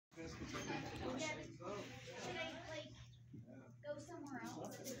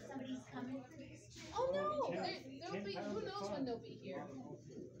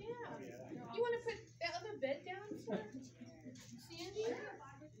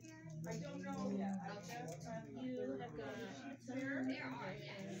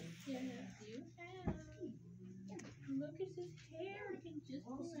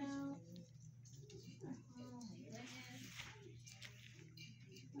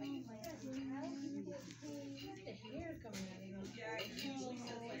hair coming out of them.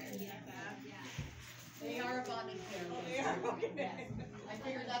 They are abundant hair. Oh, they are? Okay. Yes. I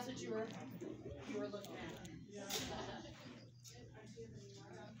figured that's what you were looking at.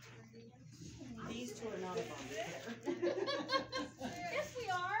 These two are not abundant hair. Yes, we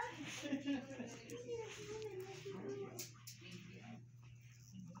are.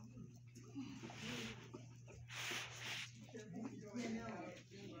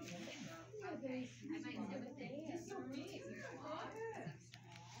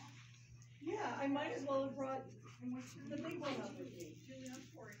 Yeah, I might as well have brought the big one up with me.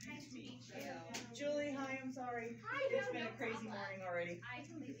 Julie, hi, I'm sorry. It's been a crazy morning already. I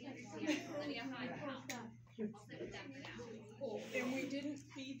completely understand. Lydia, hi. I'll sit with them for now. And we didn't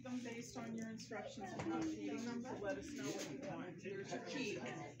feed them based on your instructions on not feeding them, so let us know what you want. Here's your key.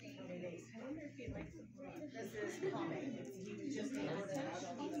 This is common. He was just in order to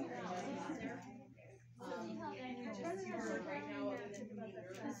right now, other than being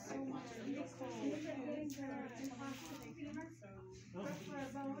nervous, I want to be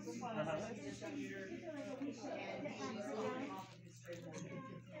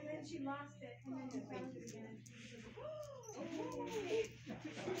and then she lost it, and then she found it again.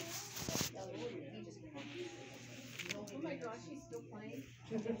 Oh my gosh, he's still playing.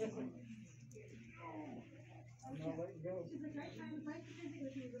 She's like, I'm right busy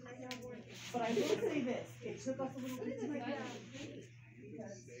with you, but right now I'm working. But I will say this, it took us a little bit to get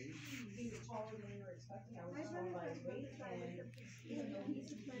because he was taller than we were expecting. I was going by his weight, and even though he's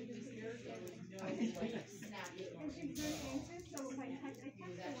scared, there was no snap. And she's very anxious, so if I touch He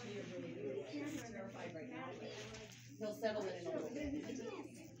was her, actually really he's terrified right now. He'll settle in a little bit. but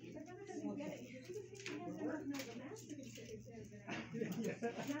then doesn't get it. She was thinking, yes, I don't know, the master can sit his head there.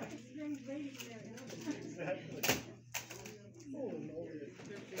 Not the strange lady from there, you know? Exactly.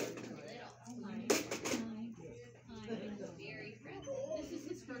 Very friendly. This is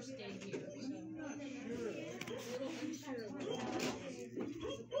his first day here.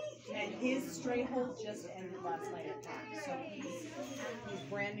 And his stray hold just ended last night at pack. So he's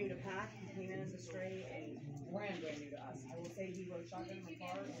brand new to pack. He came in as a stray and brand new to us. I will say he rode shotgun in the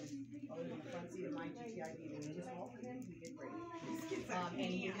car, and other than the front seat of my GTI being really small for him, he did great. And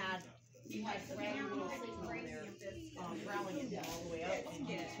he had brand new little signal there, growling it down all the way up, and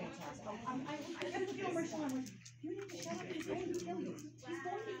he was fantastic. I kept looking over his shoulder, I'm like, you need to shut up, he's going to kill you. He's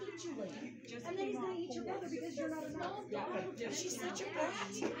going to eat you later. And then he's going to eat your brother because you're not enough. She's such a brat.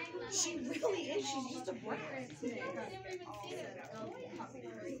 She really is. She's just a brat. I never even seen it. I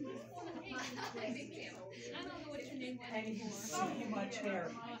don't know what your name was. And he's so much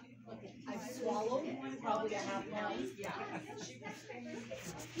hair. I've swallowed probably a half pound. Yeah.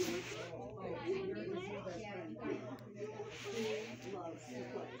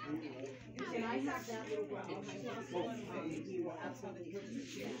 Can I have that little brown? You will absolutely hit the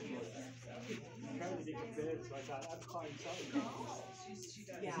shit. I'm trying to get to bed, so I thought I'd find something.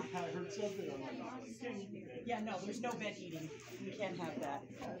 Yeah. I heard something on my Yeah, no, there's no bed eating. We can't have that.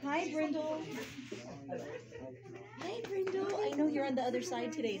 Hi, Bryndele. Hi, Bryndele. I know you're on the other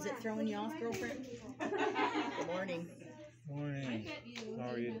side today. Is it throwing you off, girlfriend? Good morning. Morning. How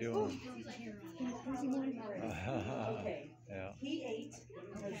are you doing? Okay. Yeah. He ate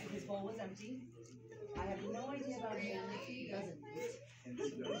because his bowl was empty. I have no idea about him if he doesn't eat.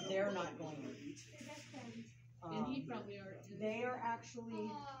 They're not going to eat. And he probably are. They are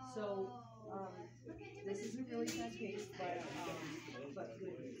actually, so, this isn't really sad case, but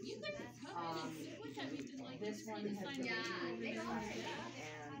good news. You guys have which I mean, like This one has been they and are.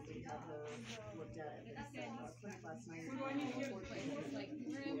 we had her looked at it last night. Like,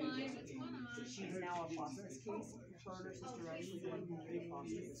 where am I? What's going on? She's now a phosphorus case. Her and her sister are actually going to be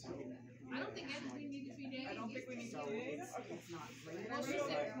phosphorus. I don't think everything needs to be dated. I don't think we need to So do it. it's not great. Well, she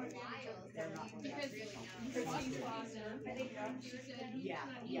said They're not going to because Christine Foster. she said Yeah,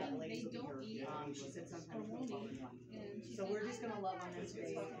 the ladies they will don't be eat. here. She said sometimes we'll call her one. And she So we're just gonna love on them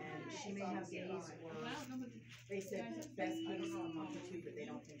today, and she may have days where I don't know what they said best case a month or two, but they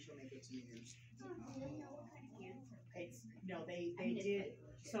don't think she'll make it to New Year's. It's, no, they did,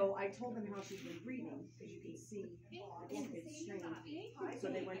 so I told them how she's been breathing, because you can see it's strained. So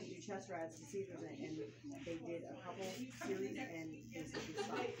they went to do chest rads to see if there's any, and they did a couple series, and they said she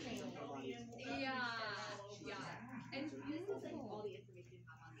stopped feeling her body. yeah. And all the information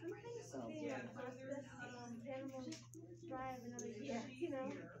So, Animals drive another year, you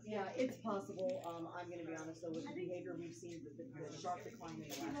know? yeah, it's possible. I'm gonna be honest though, with the behavior we've seen, the sharp decline in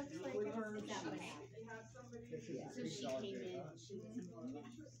the last week with her. so she came in.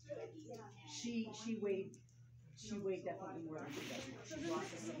 She weighed definitely more than she does now. She's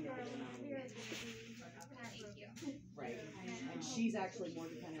lost a she's actually more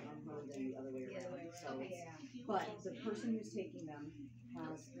dependent on her than the other way around. So, but the person who's taking them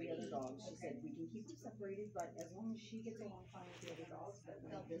has 3 other dogs. She said we can keep them separated, but as long as she gets along fine with the other dogs, that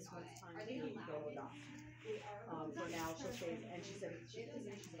when this one's time to go adopt. For now, she'll stay, and she said she said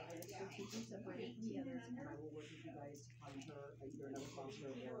I will still keep them separated from the others, and I will work with you guys to find her either another foster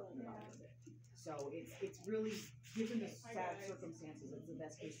or an adopter. So it's really, given the sad circumstances, it's the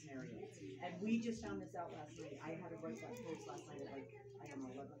best case scenario. And we just found this out last night. I had to write that post last night at like, I don't know,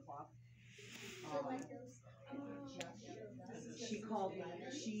 11 o'clock. She called me,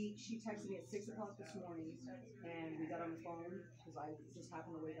 she texted me at 6 o'clock this morning, and we got on the phone, because I just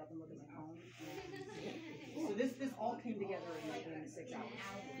happened to wake up and look at my phone. And so this all came together in 6 hours.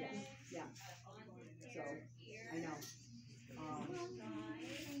 Yes, yeah. So, I know.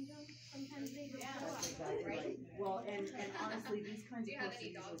 That's exactly right. Well, and honestly, these kinds of posts are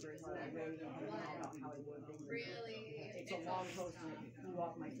usually very hard. I really don't know how I would things. It's a long post and it flew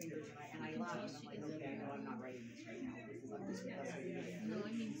off my fingers, and I laughed and I'm like, okay, no, I'm not writing this right now. This is I'm just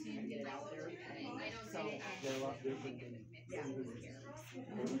gonna get it out there. So They're a lot different than. yeah.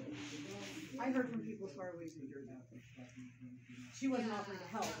 I heard from people as far away as New Jersey. She wasn't offering to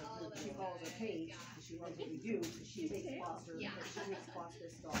help, but she follows our page because she loves what we do. She takes foster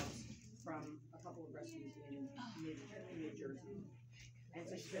dogs from a couple of rescues in mid Jersey. And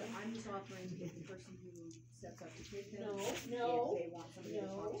so she said, I'm just offering if the person who steps up to take them, if they want somebody to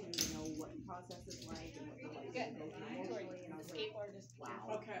talk to know what the process is like and what they're like to go through emotionally. And I was like,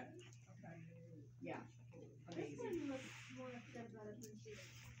 wow. Okay. Yeah. Amazing.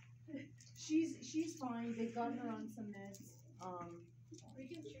 She's fine. They've got her on some meds.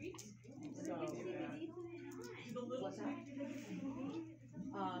 So what's that?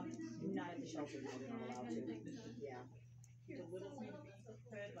 Not at the shelter. No, they're not allowed to. Yeah.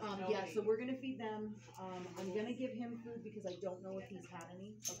 Yeah, so we're gonna feed them. I'm gonna give him food because I don't know if he's had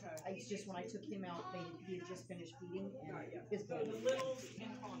any. Okay. It's just when I took him out, he had just finished feeding and his So bowl. the littles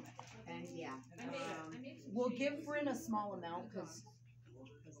in common. And yeah, we'll give Bryn a small amount because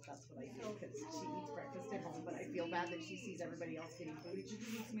that's what I do. Because she eats breakfast at home, but I feel bad that she sees everybody else getting food. It just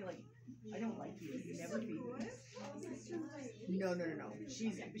makes me like, I don't like you. You never feed me. No.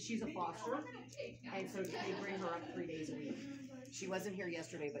 She's a foster, and so they bring her up 3 days a week. She wasn't here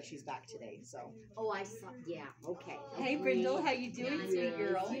yesterday, but she's back today. So. Oh, I saw. Yeah. Okay. Hey, Bryndele, how you doing, sweet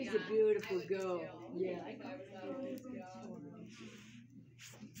girl? She's a beautiful girl. Yeah.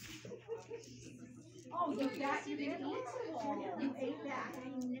 Oh, you that you didn't eat? You ate that. I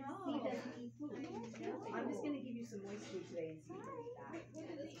know. He doesn't eat food. I'm just gonna give you some moist food today and see if you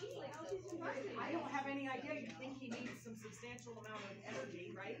eat that. I don't have any idea. You think he needs some substantial amount of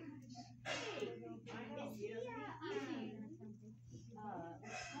energy, right?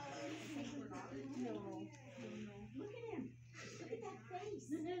 No. Look at him. Look at that face.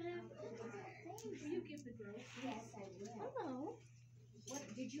 Will you give the girl? Yes, I will. Hello. What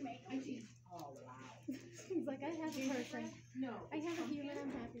did you make? Oh wow. He's like, I have a person. No. I have a human.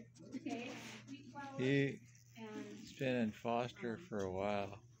 I'm happy. Okay. He's been in foster for a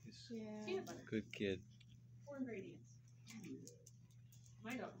while. He's Yeah. a good kid. 4 ingredients.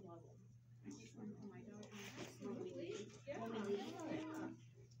 My dog.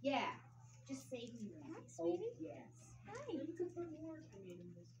 Yeah. Just save me one. Oh yes. Hi.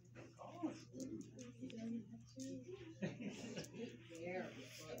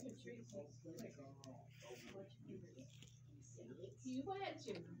 You had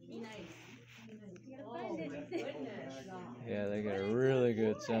to. Be nice. Oh, my goodness. Yeah, they got a really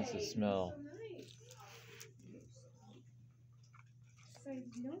good sense of smell. So you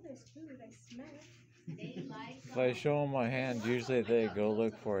know there's food. I smell it. They like If I show them my hand, usually they go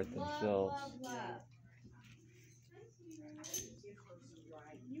look for it themselves. love.